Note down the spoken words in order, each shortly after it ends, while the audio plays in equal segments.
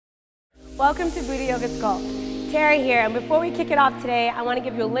Welcome to Buti Sculpt. Terry here, and before we kick it off today, I want to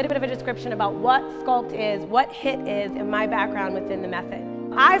give you a little bit of a description about what Sculpt is, what HIIT is, and my background within the method.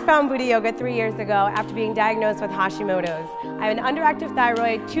 I found Buti Yoga 3 years ago after being diagnosed with Hashimoto's. I have an underactive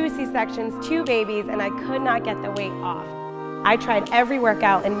thyroid, 2 C-sections, 2 babies, and I could not get the weight off. I tried every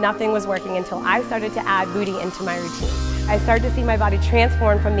workout and nothing was working until I started to add Buti into my routine. I started to see my body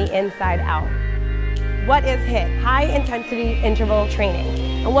transform from the inside out. What is HIIT? High intensity interval training.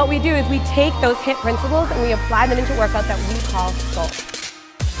 And what we do is we take those HIIT principles and we apply them into workouts that we call Sculpt.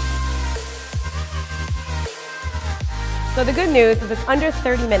 So the good news is it's under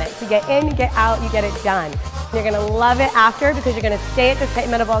 30 minutes. You get in, you get out, you get it done. You're gonna love it after because you're gonna stay at this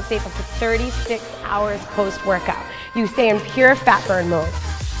heightened metabolic state for up to 36 hours post-workout. You stay in pure fat burn mode.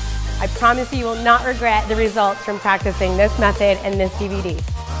 I promise you will not regret the results from practicing this method and this DVD.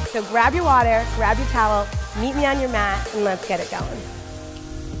 So grab your water, grab your towel, meet me on your mat, and let's get it going.